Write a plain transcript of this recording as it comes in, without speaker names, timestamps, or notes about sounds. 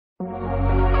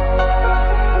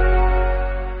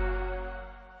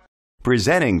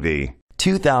Presenting the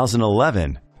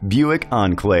 2011 Buick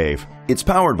Enclave. It's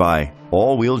powered by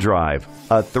all-wheel drive,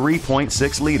 a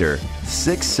 3.6-liter,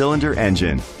 6-cylinder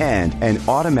engine, and an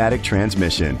automatic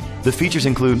transmission. The features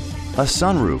include a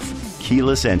sunroof,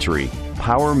 keyless entry,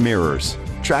 power mirrors,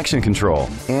 traction control,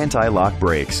 anti-lock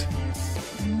brakes.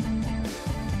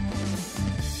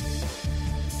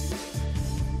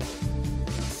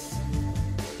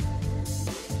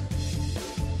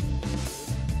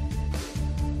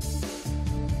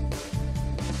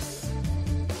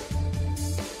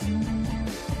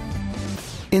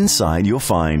 Inside you'll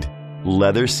find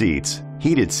leather seats,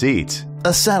 heated seats,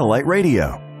 a satellite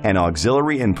radio, an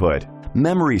auxiliary input,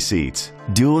 memory seats,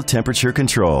 dual temperature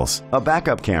controls, a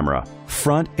backup camera,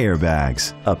 front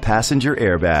airbags, a passenger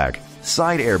airbag,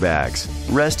 side airbags.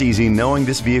 Rest easy knowing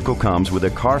this vehicle comes with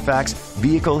a Carfax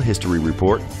Vehicle History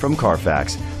Report from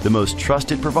Carfax, the most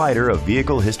trusted provider of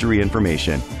vehicle history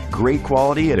information. Great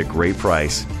quality at a great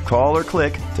price. Call or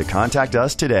click to contact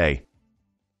us today.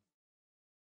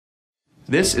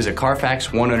 This is a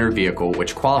Carfax one-owner vehicle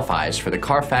which qualifies for the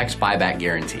Carfax buyback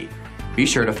guarantee. Be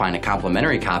sure to find a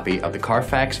complimentary copy of the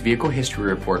Carfax Vehicle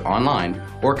History Report online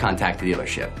or contact the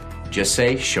dealership. Just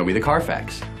say, "Show me the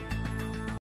Carfax."